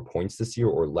 64 points this year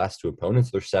or less to opponents,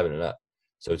 they're 7-0.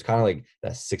 So it's kind of like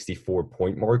that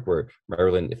 64-point mark where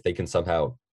Maryland, if they can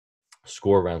somehow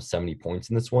score around 70 points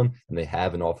in this one and they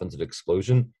have an offensive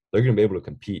explosion, they're going to be able to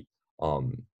compete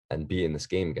and be in this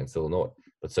game against Illinois.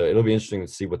 But so it'll be interesting to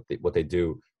see what they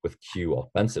do with Q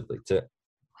offensively too.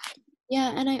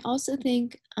 Yeah, and I also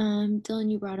think,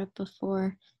 Dylan, you brought up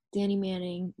before Danny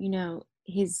Manning,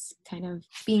 his kind of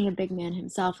being a big man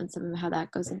himself and some of how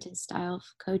that goes into his style of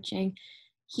coaching.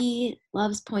 He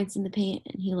loves points in the paint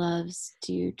and he loves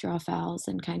to draw fouls,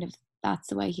 and kind of that's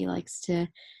the way he likes to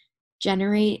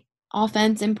generate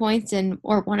offense and points,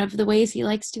 or one of the ways he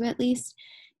likes to at least,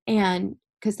 and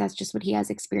because that's just what he has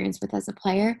experience with as a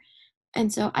player.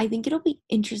 And so I think it'll be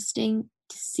interesting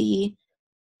to see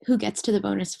who gets to the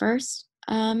bonus first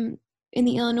in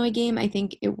the Illinois game. I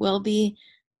think it will be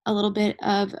a little bit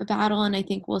of a battle, and I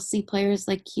think we'll see players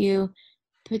like Q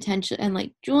potential, and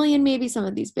like Julian, maybe some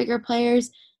of these bigger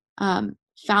players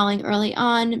fouling early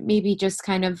on, maybe just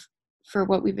kind of for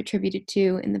what we've attributed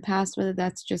to in the past, whether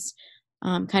that's just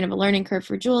kind of a learning curve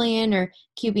for Julian or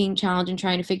Q being challenged and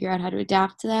trying to figure out how to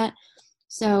adapt to that.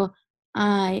 So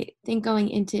I think going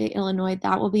into Illinois,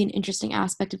 that will be an interesting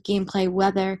aspect of gameplay,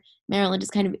 whether Maryland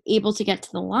is kind of able to get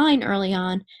to the line early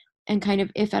on and kind of,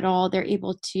 if at all, they're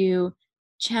able to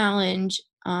challenge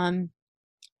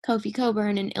Kofi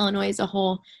Cockburn and Illinois as a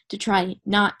whole to try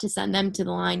not to send them to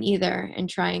the line either and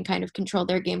try and kind of control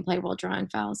their gameplay while drawing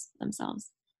fouls themselves.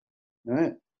 All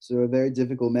right. So a very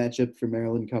difficult matchup for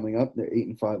Maryland coming up. They're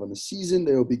 8-5 on the season.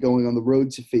 They will be going on the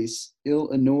road to face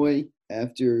Illinois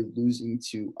after losing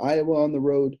to Iowa on the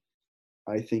road.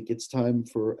 I think it's time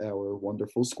for our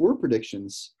wonderful score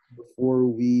predictions before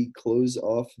we close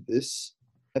off this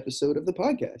episode of the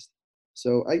podcast.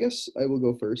 So I guess I will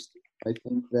go first. I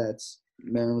think that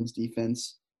Maryland's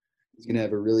defense is going to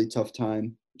have a really tough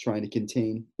time trying to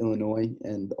contain Illinois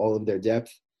and all of their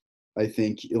depth. I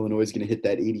think Illinois is going to hit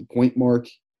that 80-point mark.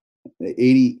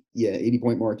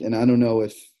 80-point mark. And I don't know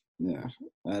if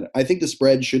I think the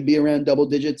spread should be around double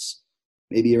digits,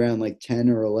 maybe around like 10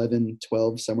 or 11,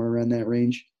 12, somewhere around that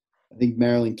range. I think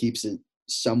Maryland keeps it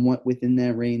somewhat within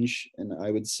that range, and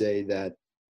I would say that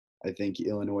I think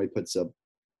Illinois puts up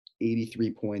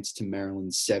 83 points to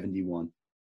Maryland's 71.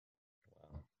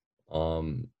 Wow.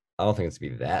 I don't think it's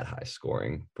going to be that high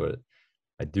scoring, but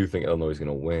I do think Illinois is going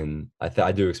to win.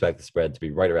 I do expect the spread to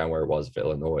be right around where it was for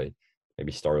Illinois.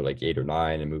 Maybe start at like 8 or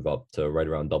 9 and move up to right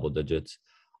around double digits.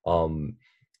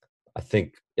 I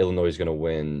think Illinois is going to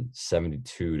win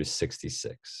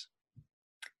 72-66.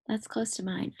 That's close to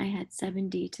mine. I had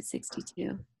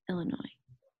 70-62 Illinois.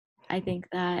 I think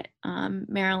that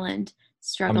Maryland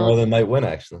struggles. Maryland might win,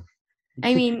 actually.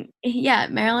 I mean, yeah,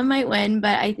 Maryland might win,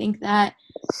 but I think that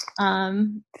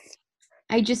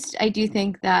I do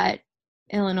think that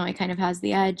Illinois kind of has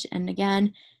the edge. And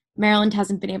again, Maryland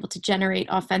hasn't been able to generate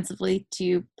offensively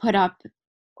to put up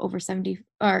over 70,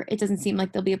 or it doesn't seem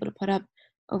like they'll be able to put up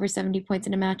over 70 points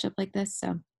in a matchup like this.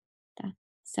 So that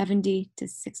 70-62,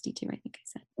 I think I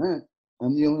said. All right.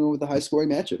 I'm the only one with a high-scoring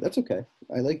matchup. That's okay.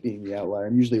 I like being the outlier.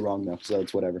 I'm usually wrong, though, so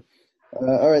it's whatever.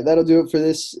 All right, that'll do it for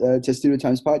this Testudo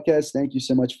Times podcast. Thank you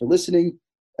so much for listening,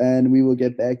 and we will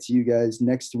get back to you guys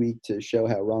next week to show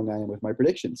how wrong I am with my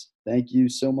predictions. Thank you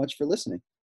so much for listening.